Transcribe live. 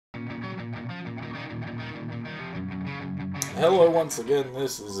Hello once again,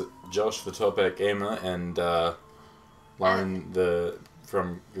 this is Josh the Top Hat Gamer and Lauren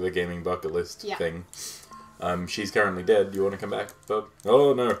from the Gaming Bucket List thing. She's currently dead. Do you want to come back, bub?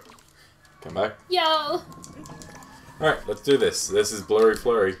 Oh no. Come back. Yo! Alright, let's do this. This is Blurry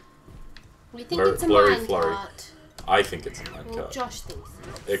Flurry. We think it's a minecart. I think it's a minecart. Well, Josh thinks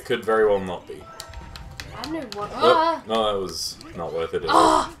it could very well not be. I don't know what. Oh, no, that was not worth it at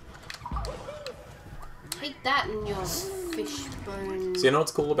all. Take that in your fishbone. So you know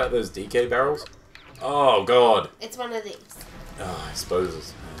what's cool about those DK barrels? Oh god. It's one of these. Oh, I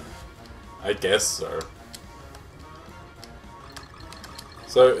suppose. I guess so.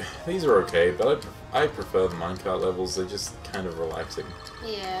 So these are okay, but I prefer the minecart levels. They're just kind of relaxing.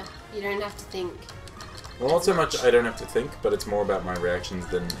 Yeah, you don't have to think. Well, not so much I don't have to think, but it's more about my reactions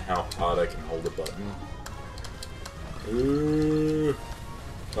than how hard I can hold a button. Ooh.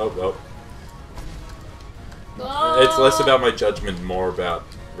 Oh. Oh. It's less about my judgment, more about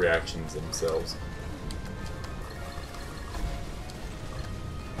reactions themselves.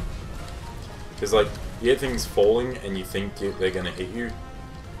 Because, like, you get things falling and you think they're going to hit you.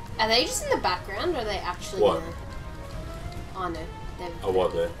 Are they just in the background, or are they actually what? in the... Oh, no. Oh,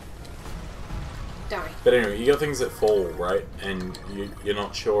 what there? Don't worry. But anyway, you got things that fall, right? And you're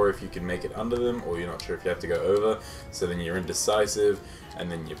not sure if you can make it under them, or you're not sure if you have to go over, so then you're indecisive, and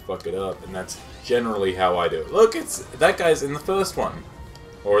then you fuck it up, and that's generally how I do it. Look, that guy's in the first one.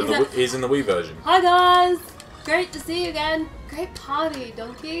 Or he's in the Wii version. Hi guys! Great to see you again. Great party,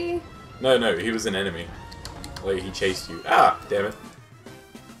 donkey. No, he was an enemy. Like, he chased you. Ah, damn it.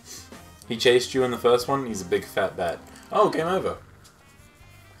 He chased you in the first one, he's a big fat bat. Oh, game over.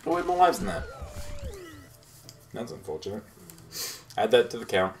 Oh, we have more lives than that. That's unfortunate. Add that to the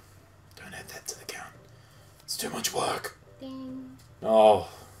count. Don't add that to the count. It's too much work. Ding. Oh,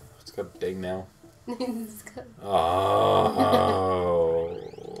 it's got a ding now. Oh,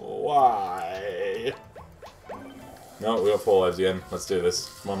 why? No, we got 4 lives again. Let's do this.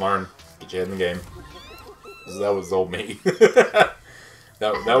 Come on, Lauren. Get your head in the game. That was all me.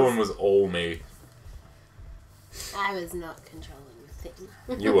 that one was all me. I was not controlling the thing.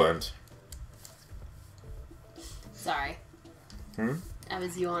 You weren't. Sorry. Hmm? I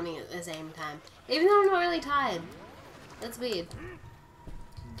was yawning at the same time. Even though I'm not really tired. That's weird.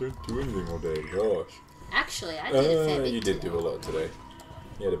 Don't do anything all day, gosh. Actually, I did a fair bit. You did do a lot today.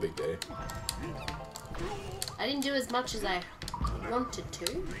 You had a big day. I didn't do as much as I wanted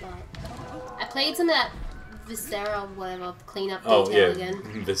to, but I played some of that Viscera, whatever, cleanup detail again.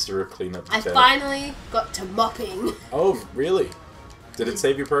 Viscera cleanup detail. I finally got to mopping. Oh, really? Did it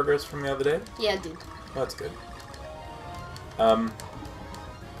save your progress from the other day? Yeah, it did. Oh, that's good. I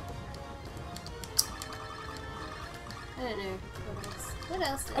don't know. What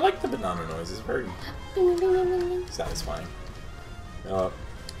else? I like the banana noise. It's very Ding, ding, ding, ding, ding. satisfying. Fuck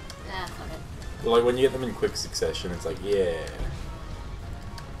it. Like when you get them in quick succession, it's like, yeah.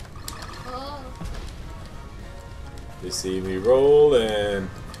 Oh. You see me rolling.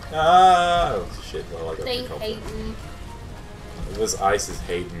 Ah! Oh, shit. Well, I got They the culprit. hating. This ice is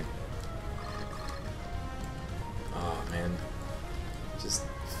hating. Oh, man. Just...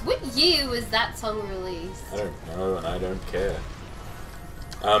 What year was that song released? I don't know, and I don't care.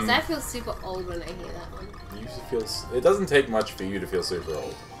 Because I feel super old when I hear that one. You feel... It doesn't take much for you to feel super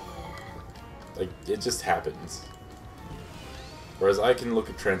old. Like, it just happens. Whereas I can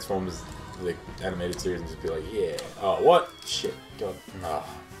look at Transformers, the animated series, and just be like, yeah. Oh, what? Shit. God. Oh.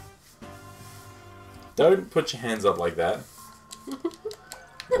 Don't put your hands up like that.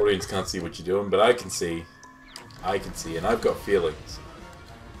 Audience can't see what you're doing, but I can see. I can see, and I've got feelings.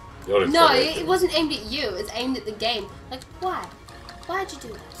 No, it wasn't aimed at you. It's aimed at the game. Like, why? Why'd you do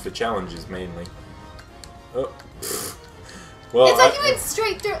that? For challenges, mainly. Oh. Well, it's like you went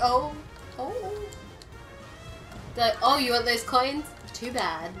straight through. Oh. Like, oh, you want those coins? Too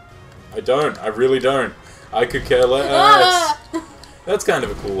bad. I don't. I really don't. I could care less. That's kind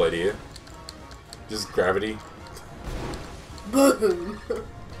of a cool idea. Just gravity. Boom.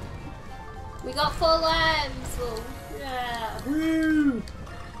 We got 4 lives. Well, yeah. Woo!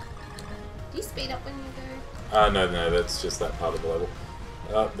 Do you speed up when you go? No, that's just that part of the level.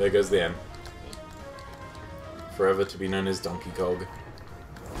 Oh, there goes the M. Forever to be known as Donkey Kong.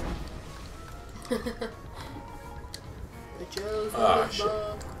 Ah, shit.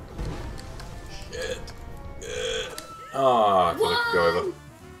 Shit. Oh, I thought it could go over.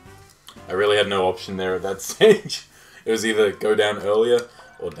 I really had no option there at that stage. It was either go down earlier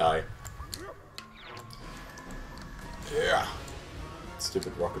or die. Yeah.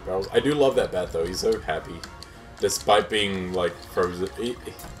 Stupid rocket barrels. I do love that bat though. He's so happy. Despite being like frozen.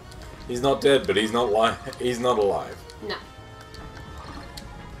 He's not dead, but he's not alive. No.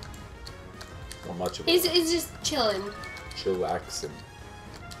 Not much of He's just chilling. Chillaxing.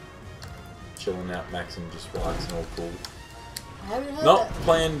 Chilling out, maxing, just relaxing, all cool. I haven't heard Not that.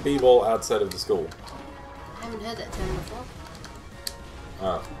 playing b-ball outside of the school. I haven't heard that term before.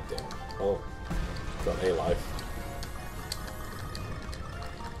 Oh, damn. Well, got a life.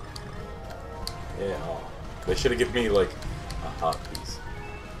 Yeah, oh. They should have given me, like, a heart piece.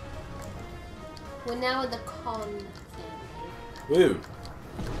 We're now in the con thing. Woo!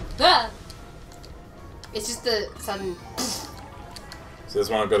 Ah! It's just the sudden... So this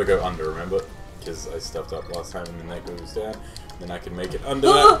one I've got to go under, remember? Because I stuffed up last time and then that goes down. Then I can make it under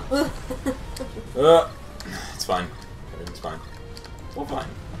that. It's fine. Everything's fine. It's all fine.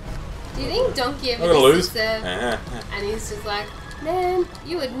 Do you think Donkey ever I'm gonna just sits lose. there and he's just like, man,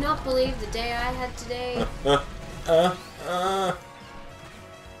 you would not believe the day I had today.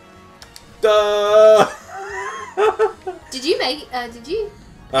 Did you make it? Did you?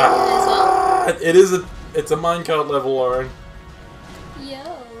 As well? It's a minecart level, Lauren. Yo.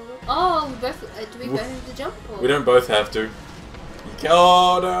 Oh, we both. Do we both have to jump? Or? We don't both have to.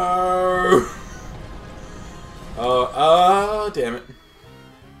 Oh no! Oh, damn it.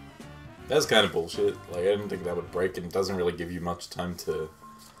 That's kind of bullshit. Like, I didn't think that would break, and it doesn't really give you much time to,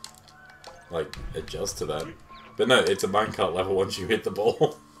 like, adjust to that. But no, it's a minecart level once you hit the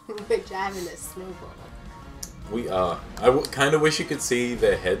ball. We're driving a snowball. We are. I kind of wish you could see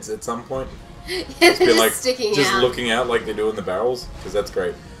their heads at some point. Yeah, Just be like, sticking just out. looking out like they do in the barrels, because that's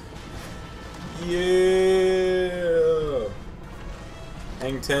great. Yeah!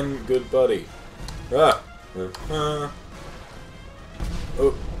 Hang 10, good buddy. Ah!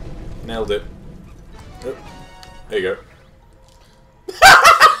 Oh, nailed it. Oh, there you go.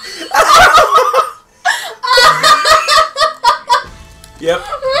 Yep,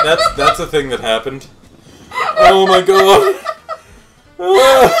 that's a thing that happened. Oh my god!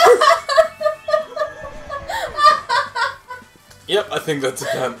 Yep, I think that's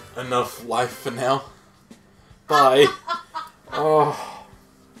about enough life for now. Bye. Oh.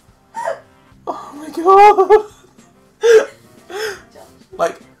 Oh my god.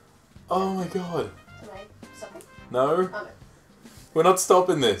 Like, oh my god. Am I stopping? No. Oh, no. We're not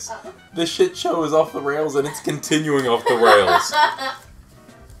stopping this. This shit show is off the rails and it's continuing off the rails.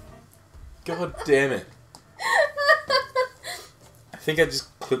 God damn it. I think I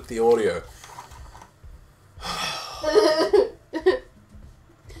just clipped the audio.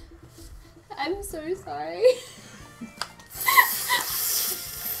 I'm so sorry.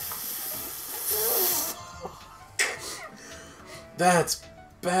 That's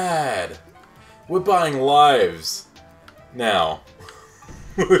bad. We're buying lives now.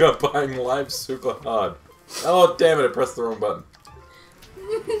 We are buying lives super hard. Oh damn it, I pressed the wrong button.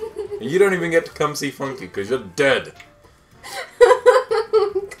 And you don't even get to come see Funky because you're dead.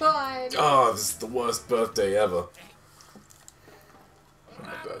 God. Oh, this is the worst birthday ever.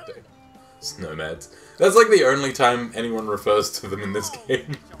 My birthday. Snowmads. That's like the only time anyone refers to them in this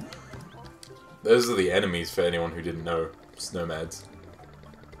game. Those are the enemies for anyone who didn't know. Snowmads.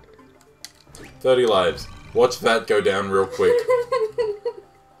 30 lives. Watch that go down real quick.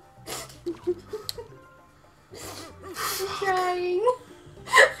 I'm trying.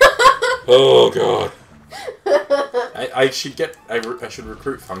 Oh god. I should get. I should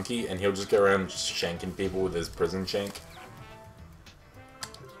recruit Funky, and he'll just go around shanking people with his prison shank.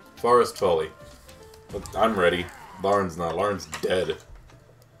 Forest Folly. Look, I'm ready. Lauren's not. Lauren's dead.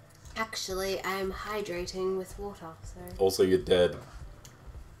 Actually, I'm hydrating with water, so... Also, you're dead.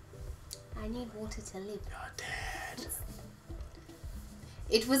 I need water to live. You're dead.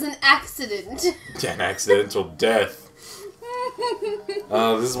 It was an accident. An accidental death.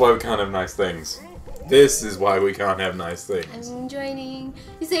 This is why we can't have nice things. This is why we can't have nice things. I'm joining.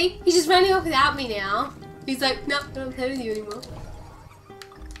 You see, he's just running off without me now. He's like, nope, don't play with you anymore.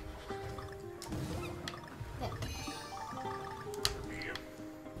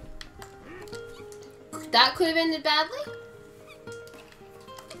 That could have ended badly.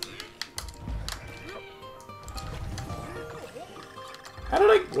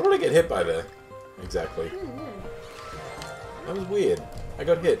 What did I get hit by there? Exactly. I don't know. That was weird. I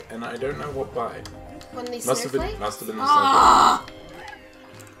got hit, and I don't know what by. One of these Must have been the Ah!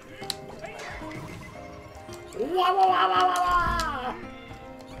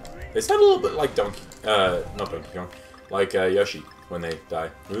 They sound a little bit like Donkey, not Donkey Kong, like Yoshi when they die.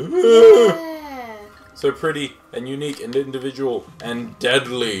 Yeah. So pretty and unique and individual and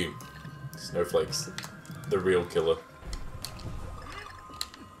deadly. Snowflakes, the real killer.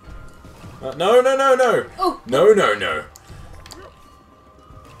 No, no, no, no! Oh. No, no, no!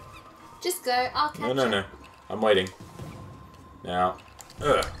 Just go, I'll catch No, no, you. no. I'm waiting. Now.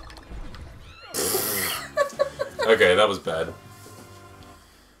 Ugh. Okay, that was bad.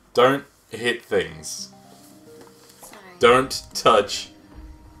 Don't hit things. Sorry. Don't touch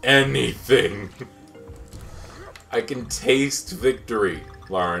anything. I can taste victory,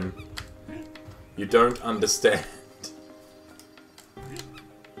 Lauren. You don't understand.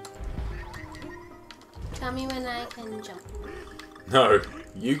 Tell me when I can jump. No,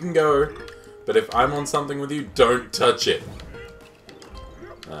 you can go, but if I'm on something with you, don't touch it.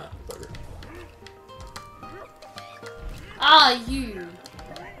 Ah, bugger. Are you?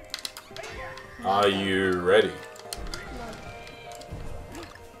 Are you ready?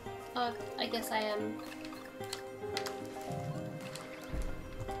 No. I guess I am.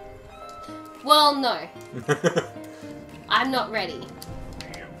 Well, no. I'm not ready.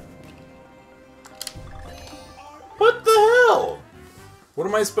 What the hell? What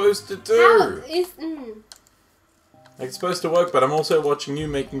am I supposed to do? How is... It's supposed to work, but I'm also watching you,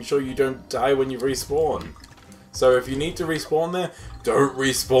 making sure you don't die when you respawn. So if you need to respawn there, don't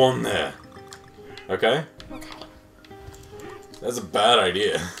respawn there. Okay? Okay. That's a bad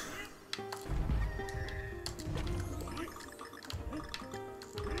idea.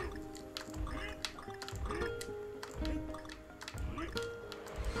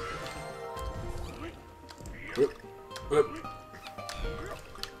 Whoop, whoop.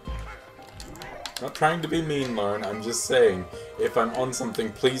 Not trying to be mean, Lauren. I'm just saying, if I'm on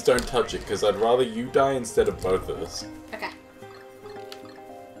something, please don't touch it, because I'd rather you die instead of both of us. Okay.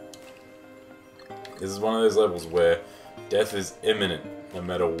 This is one of those levels where death is imminent, no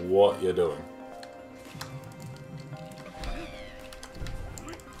matter what you're doing.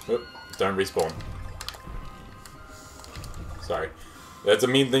 Oop, don't respawn. Sorry. That's a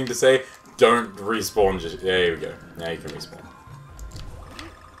mean thing to say. Don't respawn just... There we go. Now you can respawn.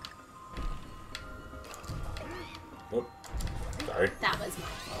 Oop. Sorry. That was my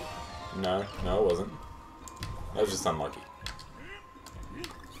fault. No, it wasn't. That was just unlucky.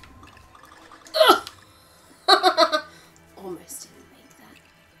 Almost didn't make that.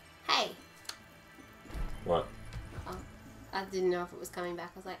 Hey! What? Oh, I didn't know if it was coming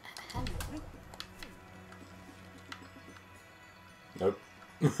back. I was like, hello. Nope.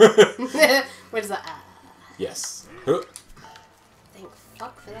 What is that? Yes. Thank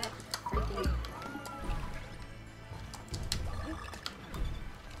fuck for that. Freaking...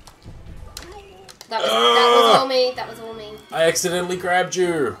 That was all me. That was all me. I accidentally grabbed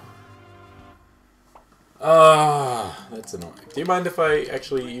you. Ah, that's annoying. Do you mind if I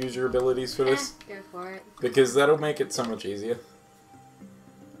actually use your abilities for this? Go for it. Because that'll make it so much easier.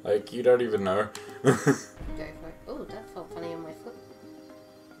 Like, you don't even know. Go for it. Oh, that felt funny on my foot.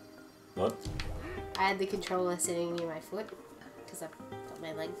 What? I had the controller sitting near my foot because I got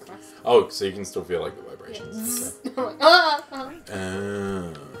my leg crossed. Oh, so you can still feel like the vibrations. Yeah. I'm like, ah,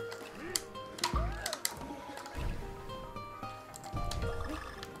 ah.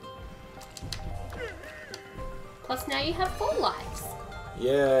 Plus now you have 4 lives.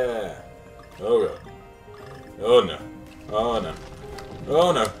 Yeah. Oh god. Oh no. Oh no.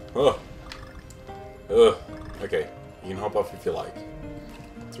 Oh no. Oh. Ugh. Okay. You can hop off if you like.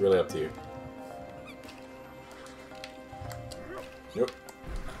 It's really up to you. Nope.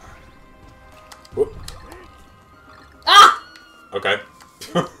 Whoop. Ah! Okay.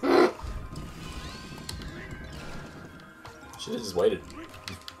 Should have just waited.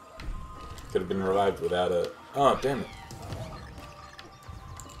 Could have been revived without a... Oh, damn it.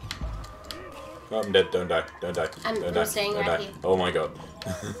 Oh, I'm dead. Don't die. Don't die. Don't die. I'm staying Don't right die. here. Oh my god.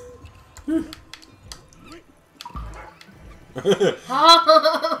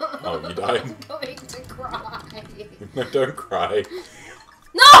 Oh, you died? I'm going to cry. No, don't cry.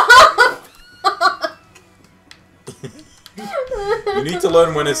 No! You need to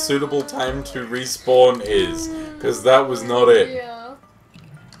learn when a suitable time to respawn is, because that was not it. Yeah.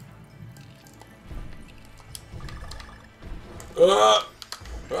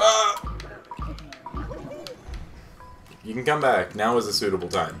 You can come back. Now is a suitable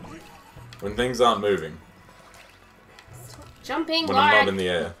time. When things aren't moving. Jumping When hard. I'm not in the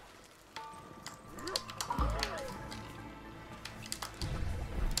air.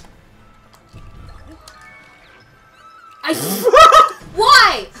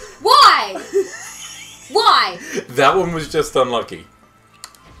 Why? Why? Why? That one was just unlucky.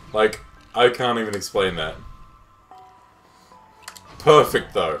 Like, I can't even explain that.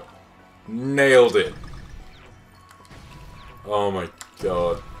 Perfect, though. Nailed it. Oh my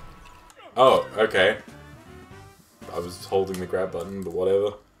god. Oh, okay. I was holding the grab button, but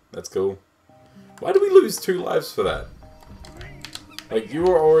whatever. That's cool. Why did we lose 2 lives for that? Like, you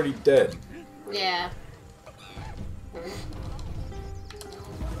were already dead. Yeah.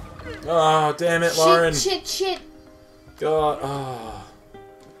 Oh, damn it, Lauren. Shit. God. Oh.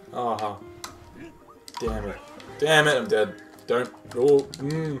 Oh. Damn it. Damn it, I'm dead. Don't. Oh.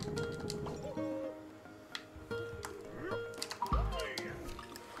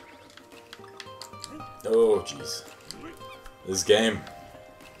 Oh, jeez. This game,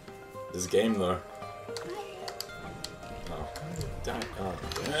 though. Oh. Damn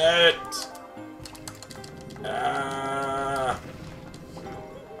it! Ah!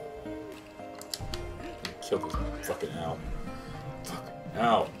 Kill this fucking owl. Fuck.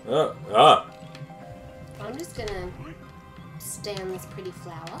 Ow. Ah! I'm just gonna stay on this pretty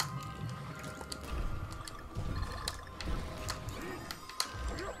flower.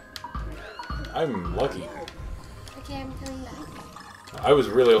 I'm lucky. Okay, I'm coming back. I was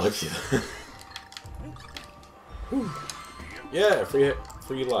really lucky. Yeah, free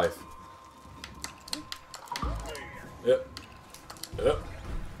life. Yep. Yep.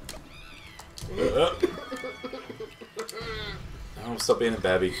 Oh, stop being a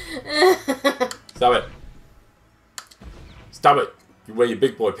babby. Stop it. Stop it. You wear your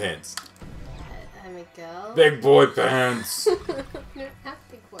big boy pants. I'm a girl. Big boy pants. I don't have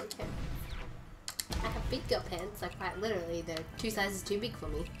big boy pants. I have big girl pants, like quite literally. They're 2 sizes too big for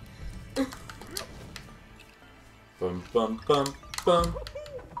me. Bum bum bum bum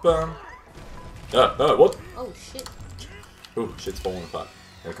bum. What? Oh shit. Ooh, shit's falling apart.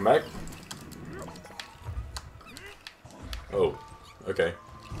 Gonna come back? Oh, okay.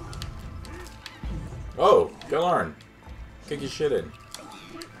 Oh, go Lauren. Kick your shit in.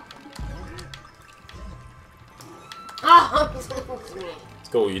 Oh! It's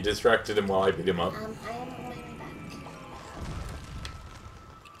cool, you distracted him while I beat him up. I am on my way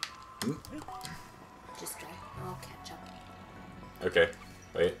back. Just go. I'll catch up. Okay,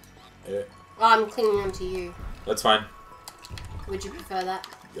 wait. Yeah. Oh, I'm clinging on to you. That's fine. Would you prefer that?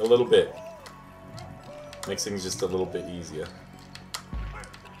 A little bit. Makes things just a little bit easier.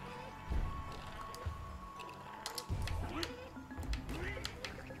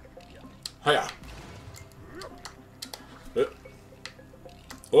 Hiya!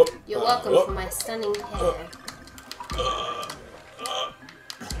 You're welcome for my stunning hair.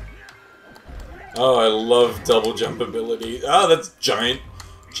 Oh, I love double jump ability. Oh, that's giant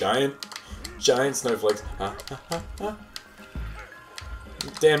snowflakes.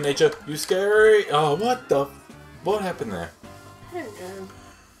 Damn nature, you scary! Oh, what happened there? I don't know.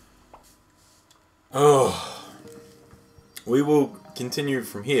 Oh, we will continue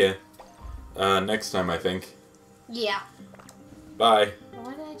from here next time, I think. Yeah. Bye.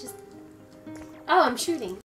 Why did I just... Oh, I'm shooting.